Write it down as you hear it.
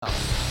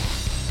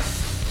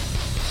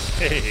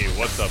Hey,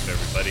 what's up,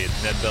 everybody?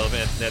 It's Ned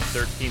Belvant,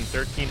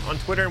 Ned1313 on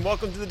Twitter, and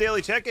welcome to the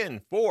Daily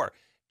Check-In for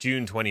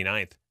June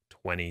 29th,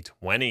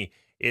 2020.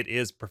 It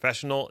is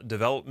Professional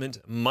Development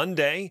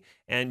Monday,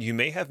 and you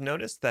may have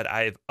noticed that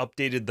I've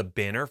updated the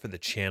banner for the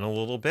channel a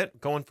little bit,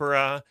 going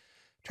for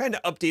trying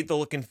to update the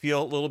look and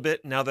feel a little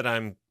bit. Now that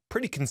I'm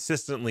pretty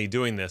consistently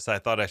doing this, I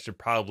thought I should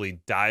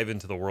probably dive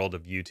into the world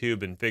of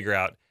YouTube and figure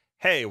out,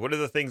 hey, what are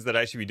the things that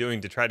I should be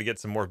doing to try to get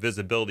some more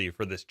visibility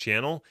for this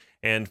channel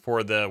and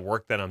for the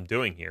work that I'm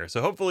doing here.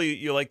 So hopefully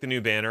you like the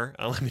new banner.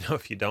 Let me know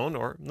if you don't,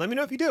 or let me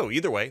know if you do.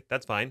 Either way,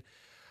 that's fine.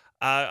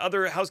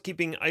 Other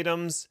housekeeping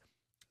items.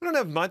 I don't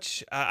have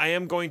much. I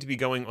am going to be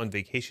going on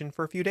vacation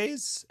for a few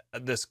days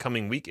this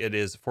coming week. It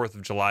is 4th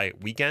of July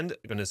weekend.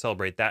 I'm going to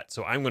celebrate that.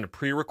 So I'm going to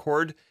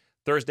pre-record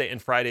Thursday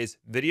and Friday's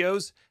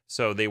videos.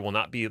 So they will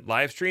not be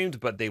live streamed,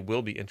 but they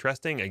will be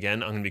interesting.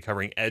 Again, I'm going to be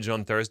covering Edge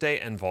on Thursday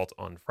and Vault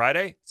on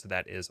Friday. So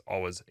that is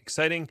always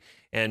exciting.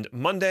 And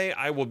Monday,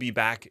 I will be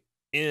back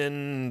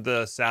in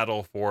the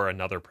saddle for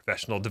another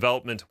professional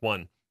development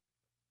one.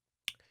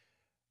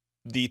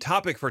 The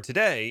topic for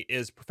today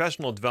is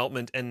professional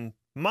development and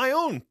my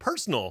own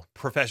personal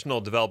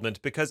professional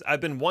development, because I've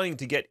been wanting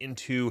to get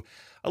into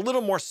a little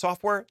more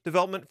software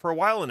development for a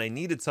while, and I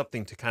needed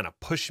something to kind of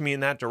push me in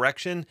that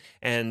direction.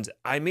 And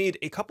I made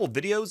a couple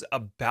videos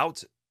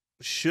about,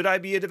 should I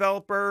be a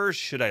developer?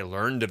 Should I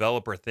learn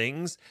developer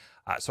things?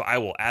 So I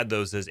will add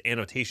those as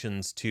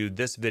annotations to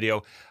this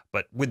video.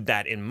 But with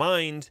that in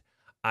mind,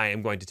 I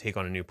am going to take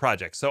on a new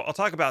project. So I'll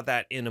talk about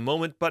that in a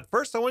moment. But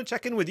first, I want to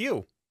check in with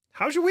you.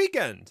 How's your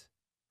weekend?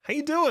 How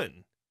you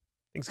doing?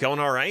 Things going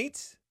all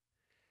right?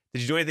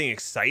 Did you do anything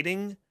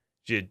exciting?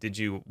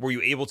 Were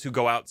you able to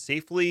go out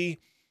safely?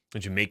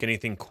 Did you make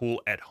anything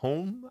cool at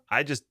home?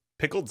 I just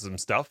pickled some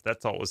stuff.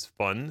 That's always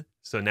fun.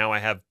 So now I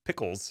have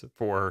pickles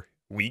for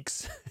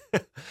weeks.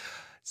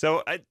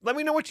 So let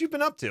me know what you've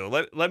been up to.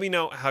 Let me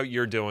know how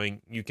you're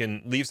doing. You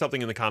can leave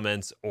something in the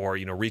comments or,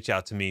 reach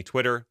out to me,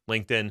 Twitter,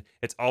 LinkedIn.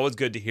 It's always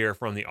good to hear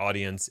from the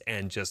audience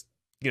and just,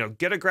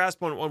 get a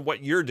grasp on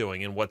what you're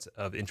doing and what's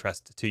of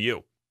interest to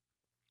you.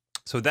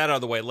 So that out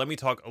of the way, let me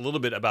talk a little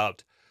bit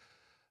about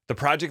the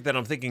project that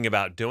I'm thinking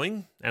about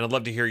doing, and I'd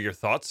love to hear your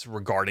thoughts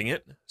regarding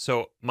it.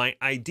 So my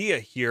idea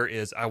here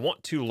is I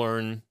want to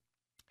learn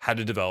how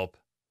to develop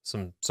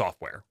some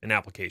software, an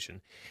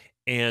application.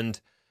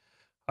 And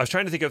I was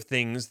trying to think of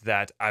things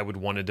that I would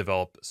want to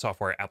develop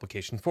software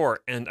application for.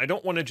 And I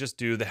don't want to just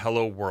do the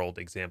Hello World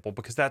example,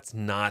 because that's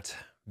not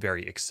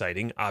very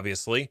exciting,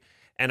 obviously.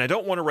 And I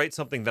don't want to write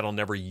something that I'll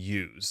never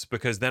use,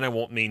 because then I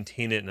won't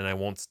maintain it and I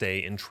won't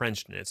stay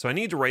entrenched in it. So I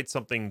need to write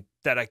something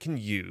that I can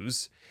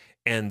use,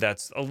 and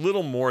that's a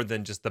little more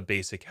than just the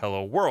basic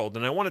Hello World.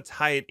 And I want to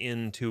tie it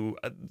into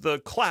the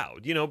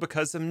cloud,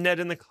 because I'm Ned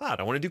in the cloud.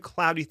 I want to do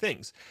cloudy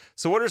things.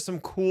 So what are some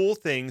cool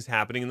things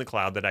happening in the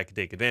cloud that I could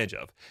take advantage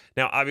of?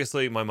 Now,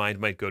 obviously, my mind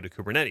might go to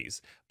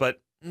Kubernetes,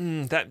 but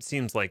that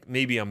seems like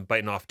maybe I'm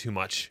biting off too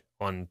much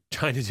on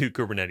trying to do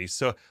Kubernetes.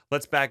 So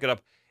let's back it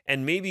up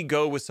and maybe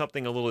go with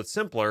something a little bit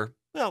simpler,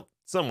 well,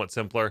 somewhat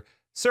simpler,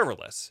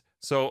 serverless.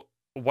 So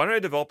why don't I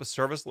develop a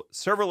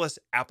serverless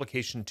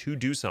application to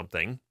do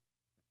something,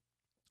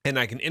 and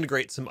I can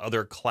integrate some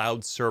other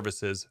cloud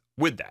services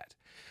with that?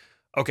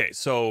 Okay,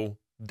 so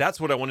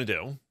that's what I want to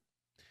do.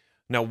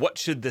 Now, what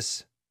should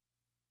this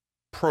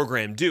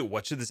program do?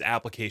 What should this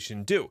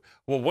application do?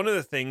 Well, one of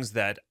the things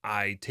that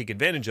I take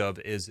advantage of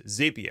is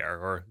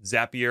Zapier,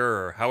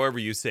 or however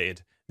you say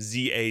it,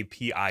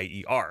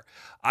 Zapier.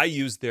 I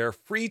use their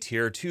free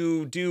tier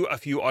to do a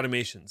few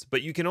automations,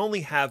 but you can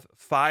only have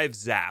 5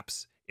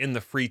 zaps in the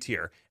free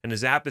tier. And a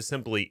zap is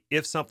simply,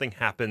 if something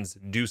happens,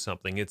 do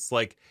something. It's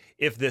like,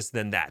 if this,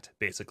 then that,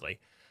 basically.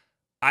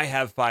 I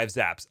have 5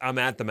 zaps. I'm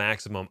at the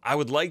maximum. I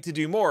would like to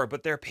do more,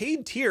 but their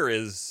paid tier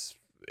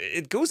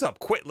it goes up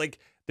quick. Like,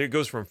 it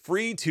goes from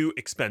free to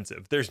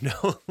expensive. There's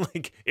no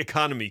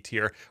economy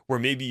tier where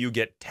maybe you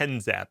get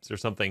 10 zaps or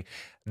something.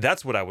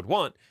 That's what I would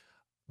want.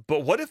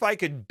 But what if I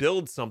could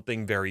build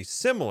something very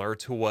similar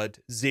to what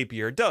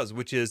Zapier does,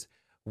 which is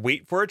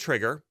wait for a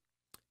trigger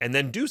and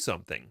then do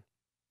something?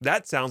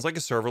 That sounds like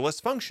a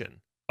serverless function.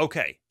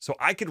 Okay, so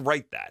I could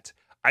write that.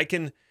 I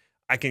can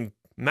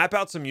map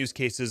out some use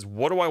cases.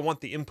 What do I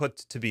want the input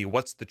to be?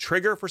 What's the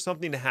trigger for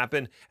something to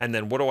happen? And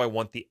then what do I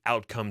want the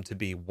outcome to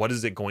be? What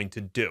is it going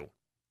to do?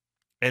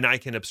 And I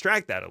can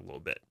abstract that a little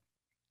bit.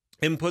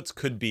 Inputs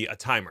could be a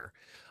timer.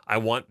 I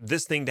want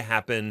this thing to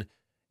happen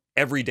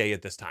every day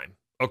at this time.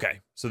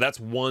 Okay, so that's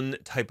one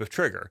type of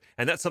trigger.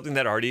 And that's something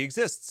that already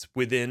exists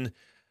within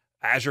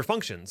Azure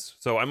Functions.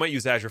 So I might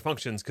use Azure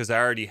Functions because I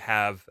already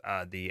have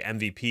the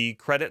MVP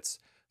credits.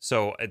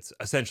 So it's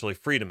essentially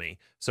free to me.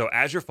 So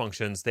Azure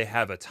Functions, they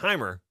have a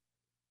timer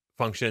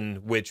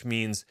function, which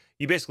means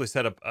you basically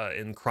set up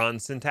in cron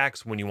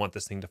syntax when you want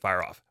this thing to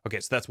fire off.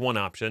 Okay, so that's one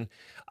option.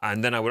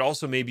 And then I would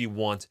also maybe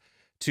want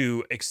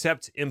to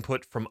accept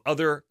input from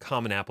other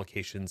common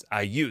applications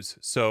I use.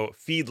 So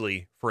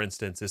Feedly, for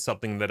instance, is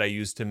something that I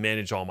use to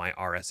manage all my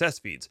RSS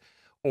feeds.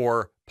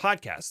 Or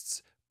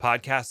podcasts.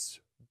 Podcasts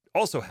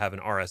also have an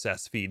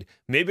RSS feed.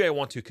 Maybe I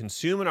want to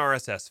consume an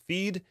RSS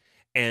feed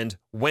And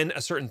when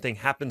a certain thing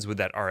happens with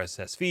that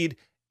RSS feed,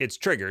 it's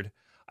triggered.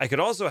 I could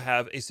also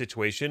have a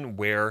situation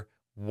where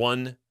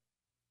one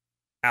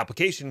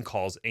application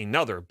calls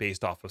another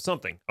based off of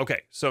something.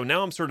 Okay, so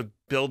now I'm sort of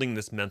building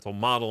this mental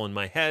model in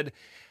my head.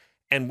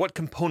 And what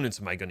components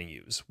am I going to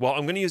use? Well,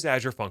 I'm going to use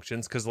Azure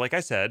Functions because, like I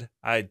said,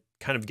 I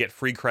kind of get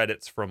free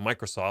credits from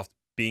Microsoft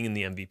being in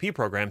the MVP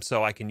program,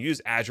 so I can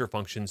use Azure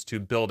Functions to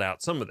build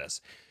out some of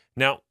this.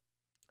 Now,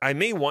 I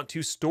may want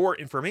to store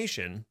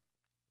information.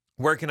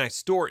 Where can I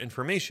store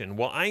information?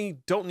 Well, I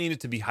don't need it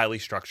to be highly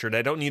structured.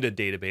 I don't need a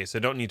database. I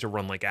don't need to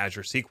run like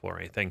Azure SQL or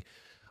anything.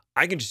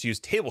 I can just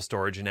use table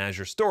storage in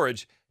Azure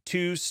Storage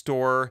to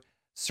store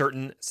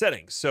certain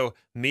settings. So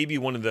maybe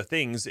one of the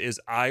things is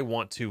I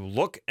want to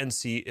look and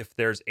see if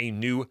there's a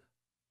new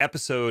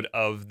episode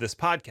of this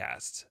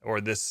podcast or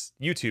this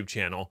YouTube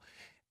channel.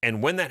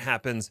 And when that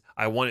happens,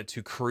 I want it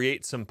to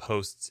create some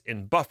posts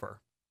in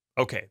Buffer.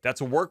 Okay,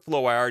 that's a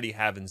workflow I already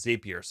have in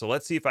Zapier. So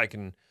let's see if I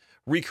can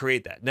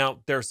recreate that. Now,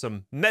 there's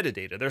some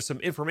metadata, there's some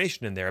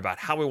information in there about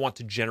how I want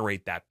to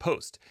generate that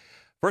post.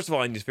 First of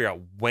all, I need to figure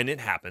out when it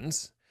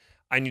happens.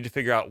 I need to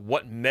figure out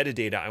what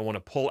metadata I want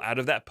to pull out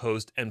of that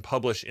post and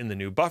publish in the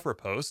new Buffer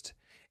post.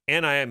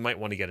 And I might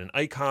want to get an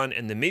icon,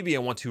 and then maybe I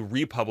want to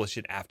republish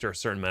it after a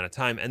certain amount of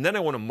time. And then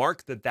I want to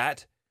mark that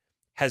that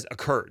has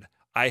occurred.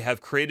 I have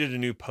created a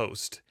new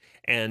post,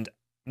 and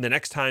the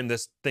next time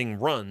this thing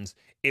runs,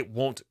 it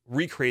won't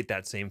recreate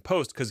that same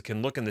post because it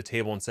can look in the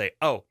table and say,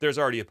 oh, there's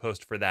already a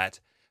post for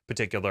that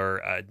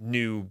particular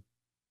new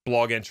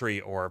blog entry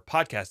or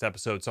podcast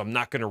episode, so I'm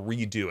not going to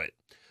redo it.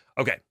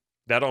 Okay.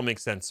 That all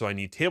makes sense. So I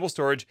need table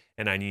storage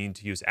and I need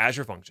to use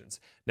Azure Functions.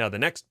 Now, the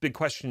next big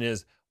question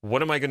is,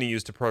 what am I going to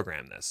use to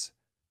program this?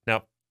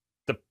 Now,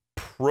 the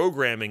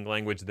programming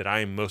language that I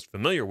am most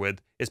familiar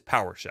with is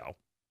PowerShell.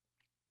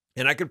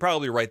 And I could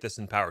probably write this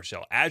in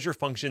PowerShell. Azure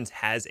Functions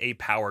has a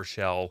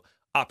PowerShell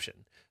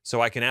option.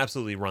 So I can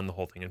absolutely run the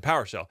whole thing in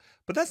PowerShell.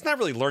 But that's not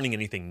really learning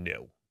anything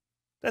new.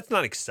 That's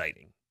not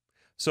exciting.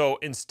 So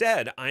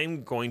instead,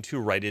 I'm going to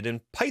write it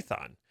in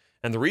Python.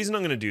 And the reason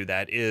I'm going to do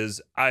that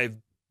is I've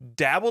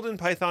dabbled in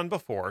Python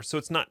before, so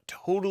it's not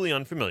totally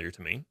unfamiliar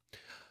to me.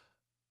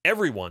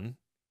 Everyone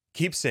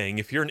keeps saying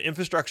if you're an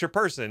infrastructure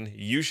person,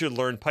 you should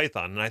learn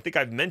Python. And I think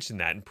I've mentioned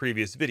that in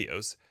previous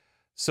videos.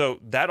 So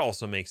that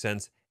also makes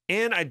sense.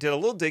 And I did a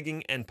little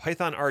digging, and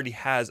Python already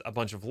has a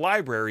bunch of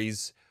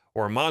libraries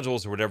or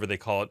modules or whatever they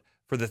call it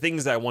for the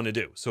things I want to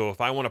do. So if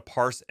I want to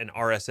parse an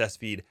RSS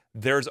feed,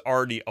 there's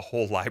already a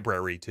whole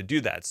library to do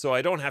that. So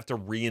I don't have to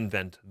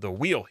reinvent the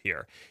wheel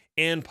here.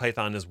 And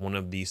Python is one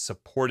of the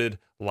supported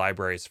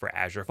libraries for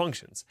Azure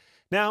Functions.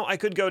 Now, I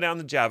could go down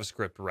the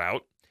JavaScript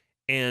route,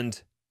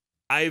 and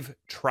I've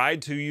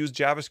tried to use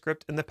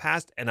JavaScript in the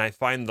past, and I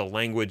find the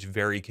language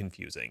very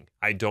confusing.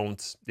 It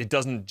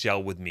doesn't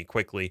gel with me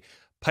quickly.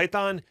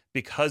 Python,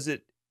 because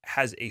it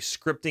has a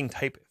scripting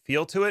type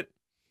feel to it,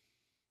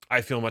 I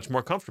feel much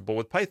more comfortable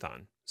with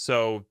Python.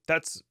 So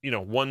that's,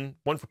 one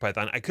for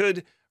Python. I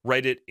could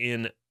write it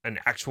in an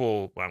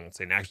actual, well, I won't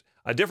say an actual,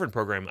 a different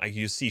program. I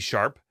use C#.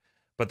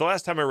 But the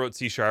last time I wrote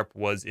C#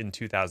 was in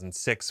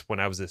 2006 when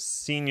I was a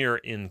senior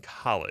in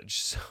college.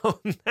 So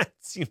that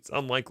seems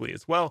unlikely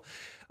as well.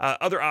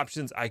 Other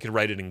options, I could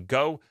write it in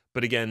Go.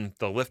 But again,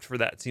 the lift for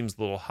that seems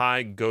a little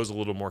high. Go's a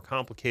little more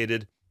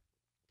complicated.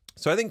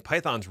 So I think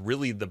Python's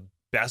really the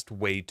best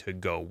way to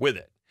go with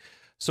it.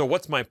 So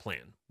what's my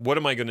plan? What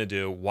am I going to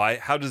do?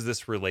 How does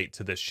this relate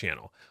to this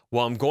channel?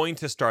 Well, I'm going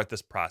to start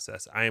this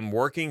process. I am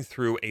working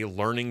through a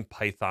learning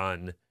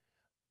Python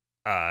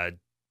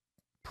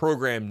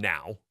program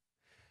now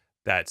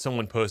that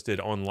someone posted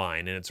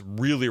online, and it's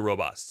really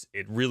robust.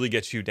 It really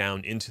gets you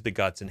down into the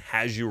guts and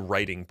has you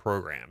writing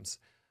programs.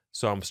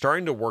 So I'm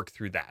starting to work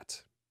through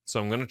that. So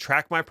I'm going to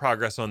track my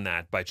progress on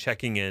that by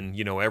checking in,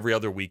 every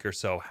other week or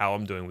so how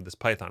I'm doing with this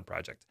Python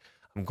project.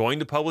 I'm going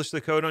to publish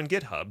the code on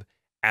GitHub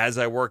as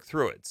I work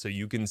through it, so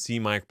you can see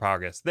my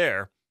progress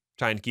there,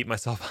 trying to keep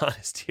myself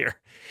honest here.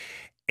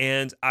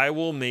 And I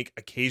will make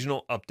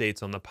occasional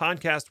updates on the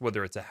podcast,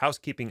 whether it's a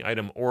housekeeping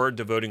item or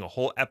devoting a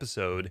whole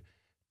episode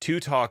to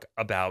talk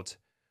about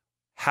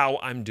how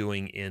I'm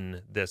doing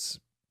in this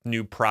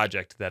new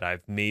project that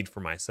I've made for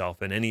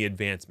myself and any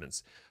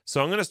advancements.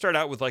 So I'm going to start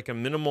out with like a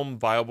minimum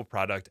viable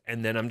product,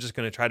 and then I'm just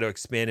going to try to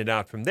expand it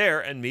out from there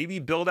and maybe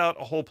build out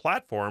a whole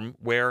platform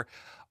where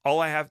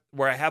I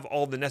have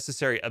all the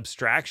necessary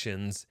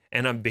abstractions,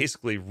 and I'm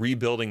basically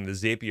rebuilding the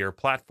Zapier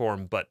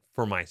platform, but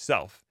for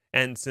myself.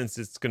 And since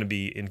it's going to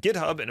be in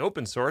GitHub and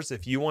open source,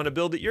 if you want to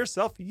build it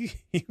yourself, you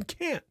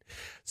can.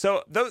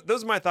 So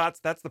those are my thoughts.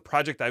 That's the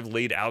project I've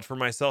laid out for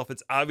myself.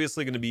 It's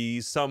obviously going to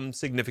be some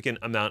significant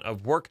amount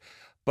of work,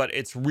 but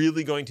it's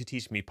really going to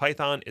teach me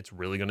Python. It's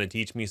really going to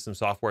teach me some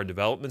software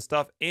development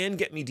stuff and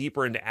get me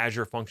deeper into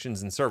Azure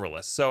Functions and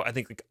serverless. So I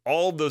think like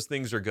all of those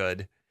things are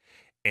good,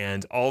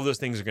 and all of those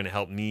things are going to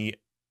help me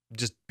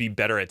just be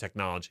better at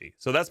technology.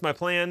 So that's my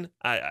plan.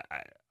 I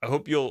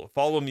hope you'll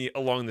follow me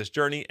along this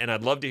journey, and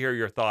I'd love to hear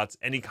your thoughts,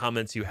 any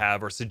comments you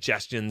have or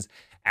suggestions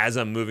as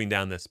I'm moving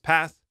down this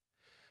path.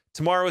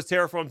 Tomorrow is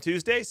Terraform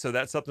Tuesday, so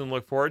that's something to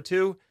look forward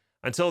to.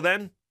 Until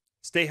then,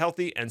 Stay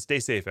healthy and stay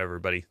safe,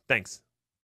 everybody. Thanks.